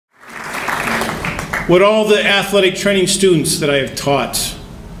With all the athletic training students that I have taught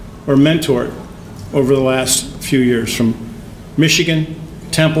or mentored over the last few years, from Michigan,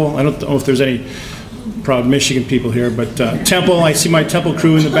 Temple, I don't know if there's any proud Michigan people here, but Temple, I see my Temple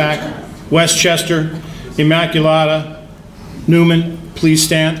crew in the back, Westchester, Immaculata, Newman, please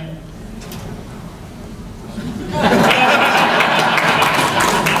stand.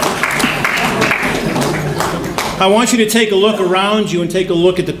 I want you to take a look around you and take a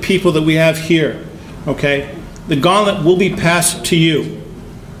look at the people that we have here, okay? The gauntlet will be passed to you.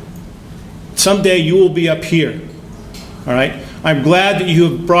 Someday you will be up here, all right? I'm glad that you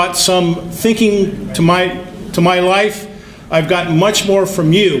have brought some thinking to my life. I've gotten much more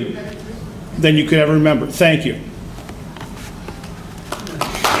from you than you could ever remember. Thank you.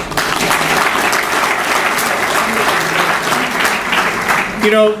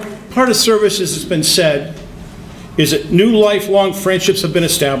 You know, part of service, as it's been said, is that new lifelong friendships have been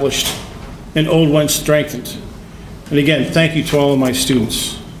established and old ones strengthened. And again, thank you to all of my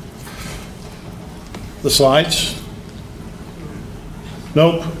students. The slides?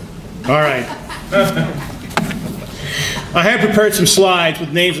 Nope. All right. I have prepared some slides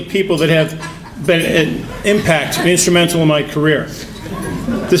with names of people that have been an impact and instrumental in my career.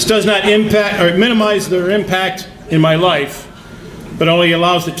 This does not impact or minimize their impact in my life, but only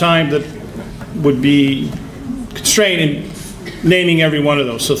allows the time that would be constrained in naming every one of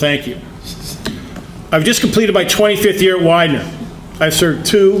those, so thank you. I've just completed my 25th year at Widener. I've served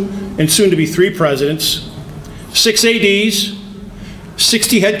 2 and soon to be 3 presidents, 6 ADs,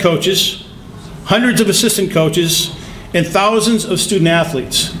 60 head coaches, hundreds of assistant coaches, and thousands of student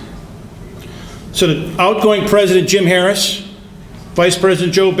athletes. So the outgoing president, Jim Harris, Vice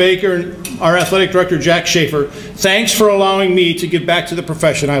President Joe Baker, and our athletic director, Jack Schaefer, thanks for allowing me to give back to the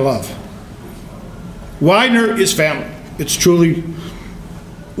profession I love. Widener is family. It's truly...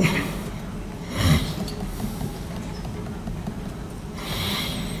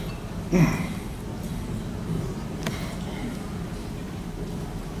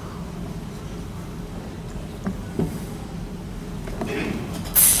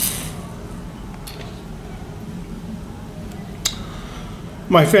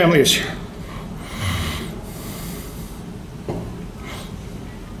 My family is here.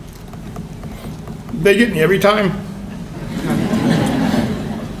 They get me every time.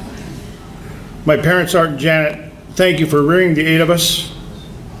 My parents, Art and Janet, thank you for rearing the 8 of us,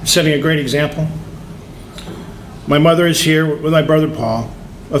 setting a great example. My mother is here with my brother Paul,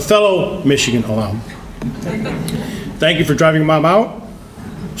 a fellow Michigan alum. Thank you for driving Mom out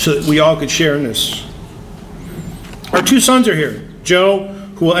so that we all could share in this. Our 2 sons are here, Joe,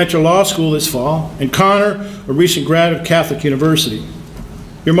 who will enter law school this fall, and Connor, a recent grad of Catholic University.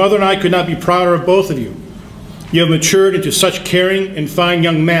 Your mother and I could not be prouder of both of you. You have matured into such caring and fine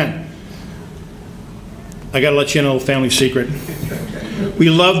young men. I gotta let you know a family secret. We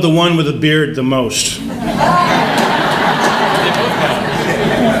love the one with the beard the most.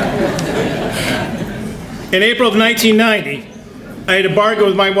 In April of 1990, I had a bargain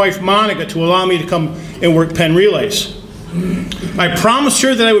with my wife Monica to allow me to come and work Penn Relays. I promised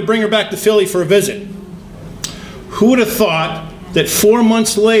her that I would bring her back to Philly for a visit. Who would have thought that 4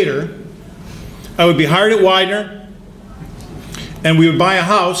 months later, I would be hired at Widener, and we would buy a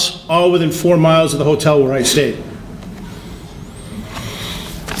house all within 4 miles of the hotel where I stayed.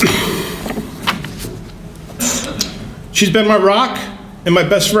 She's been my rock and my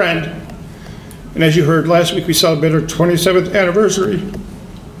best friend, and as you heard last week, we celebrated our 27th anniversary.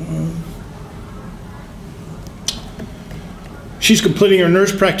 She's completing her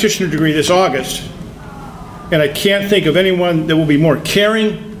nurse practitioner degree this August, and I can't think of anyone that will be more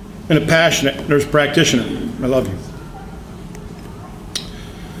caring and a passionate nurse practitioner. I love you.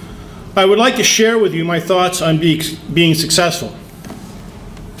 I would like to share with you my thoughts on being successful.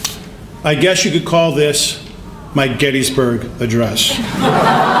 I guess you could call this my Gettysburg Address.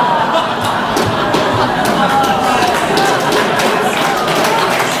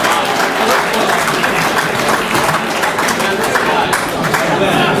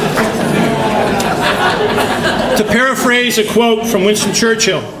 To paraphrase a quote from Winston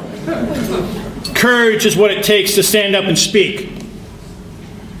Churchill, courage is what it takes to stand up and speak.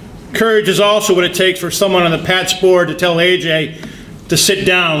 Courage is also what it takes for someone on the PATS board to tell AJ to sit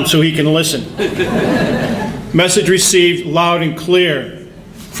down so he can listen. Message received loud and clear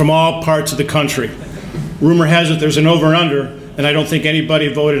from all parts of the country. Rumor has it there's an over and under, and I don't think anybody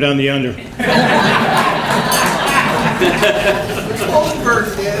voted on the under.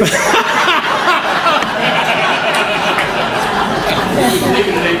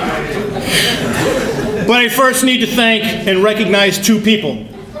 But I first need to thank and recognize 2 people.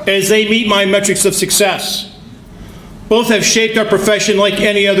 as they meet my metrics of success. Both have shaped our profession like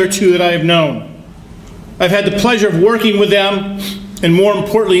any other two that I have known. I've had the pleasure of working with them, and more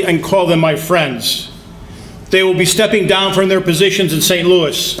importantly, I can call them my friends. They will be stepping down from their positions in St.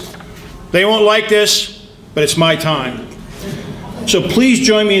 Louis. They won't like this, but it's my time. So please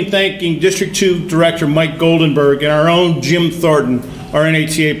join me in thanking District 2 Director Mike Goldenberg and our own Jim Thornton, our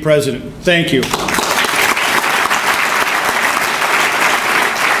NATA President. Thank you.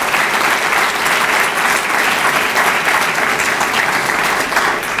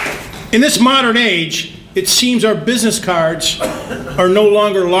 In this modern age, it seems our business cards are no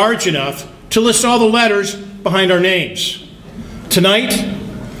longer large enough to list all the letters behind our names. Tonight,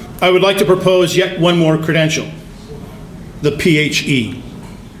 I would like to propose yet one more credential, the PHE.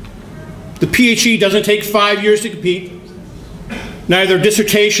 The PHE doesn't take 5 years to complete, neither a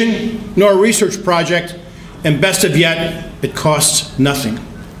dissertation nor a research project, and best of yet, it costs nothing.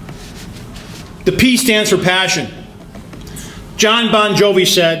 The P stands for passion. John Bon Jovi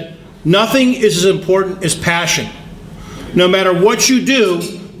said, "Nothing is as important as passion. No matter what you do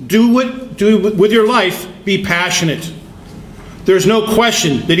with your life, be passionate." There's no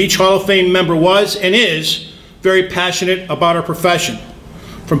question that each Hall of Fame member was and is very passionate about our profession,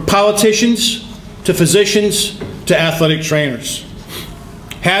 from politicians to physicians to athletic trainers.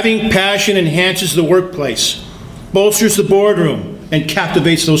 Having passion enhances the workplace, bolsters the boardroom, and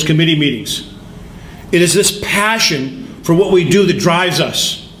captivates those committee meetings. It is this passion for what we do that drives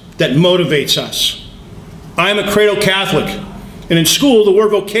us, that motivates us. I am a cradle Catholic, and in school the word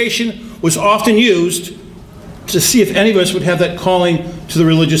vocation was often used to see if any of us would have that calling to the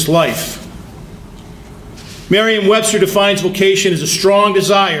religious life. Merriam-Webster defines vocation as a strong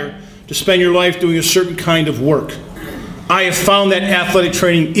desire to spend your life doing a certain kind of work. I have found that athletic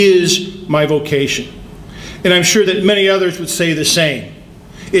training is my vocation, and I'm sure that many others would say the same.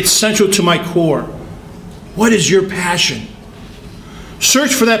 It's central to my core. What is your passion?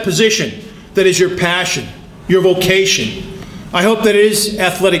 Search for that position that is your passion, your vocation. I hope that it is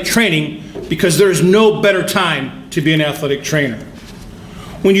athletic training, because there is no better time to be an athletic trainer.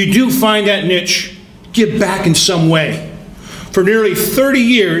 When you do find that niche, give back in some way. For nearly 30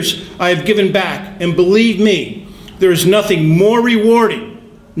 years, I have given back, and believe me, there is nothing more rewarding.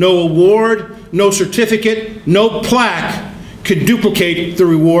 No award, no certificate, no plaque can duplicate the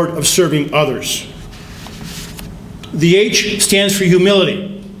reward of serving others. The H stands for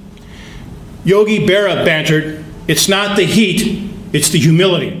humility. Yogi Berra bantered, "It's not the heat, it's the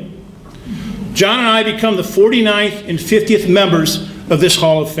humility." John and I become the 49th and 50th members of this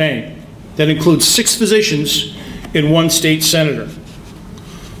Hall of Fame. That includes 6 physicians and 1 state senator.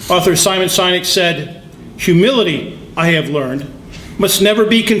 Author Simon Sinek said, "Humility, I have learned, must never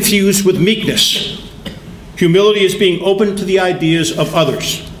be confused with meekness. Humility is being open to the ideas of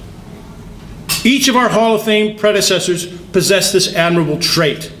others." Each of our Hall of Fame predecessors possessed this admirable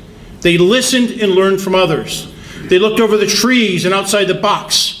trait. They listened and learned from others. They looked over the trees and outside the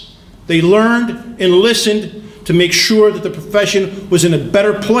box. They learned and listened to make sure that the profession was in a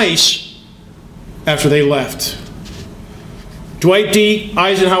better place after they left. Dwight D.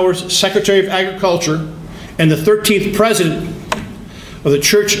 Eisenhower's Secretary of Agriculture and the 13th President of the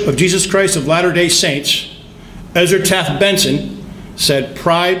Church of Jesus Christ of Latter-day Saints, Ezra Taft Benson, said,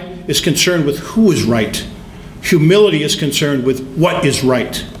 "Pride is concerned with who is right. Humility is concerned with what is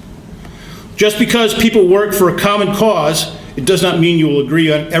right." Just because people work for a common cause, it does not mean you will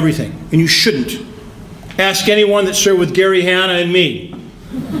agree on everything, and you shouldn't. Ask anyone that served with Gary Hanna and me.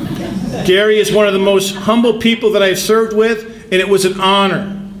 Gary is one of the most humble people that I've served with, and it was an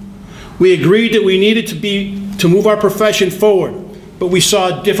honor. We agreed that we needed to move our profession forward, but we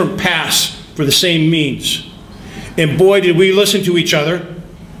saw different paths for the same means. And boy, did we listen to each other,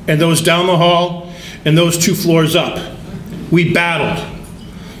 and those down the hall, and those 2 floors up. We battled.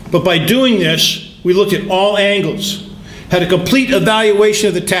 But by doing this, we looked at all angles, had a complete evaluation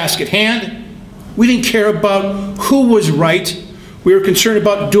of the task at hand. We didn't care about who was right. We were concerned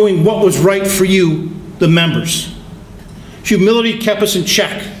about doing what was right for you, the members. Humility kept us in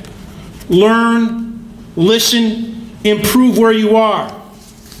check. Learn, listen, improve where you are.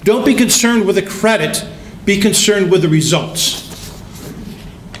 Don't be concerned with the credit, be concerned with the results.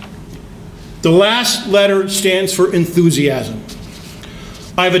 The last letter stands for enthusiasm.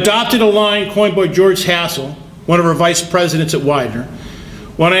 I've adopted a line coined by George Hassel, one of our vice presidents at Widener.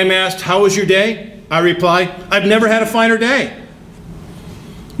 When I'm asked, "How was your day?" I reply, "I've never had a finer day."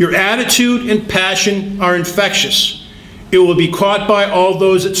 Your attitude and passion are infectious. It will be caught by all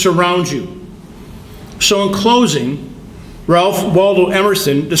those that surround you. So in closing, Ralph Waldo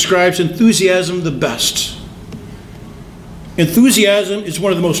Emerson describes enthusiasm the best. Enthusiasm is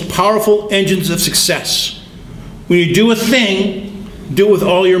one of the most powerful engines of success. When you do a thing, do it with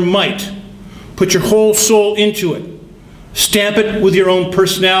all your might. Put your whole soul into it. Stamp it with your own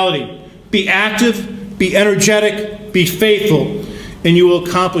personality. Be active, be energetic, be faithful, and you will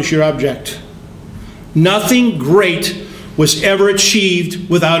accomplish your object. Nothing great was ever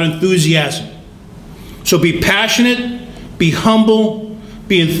achieved without enthusiasm. So be passionate, be humble,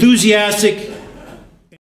 be enthusiastic,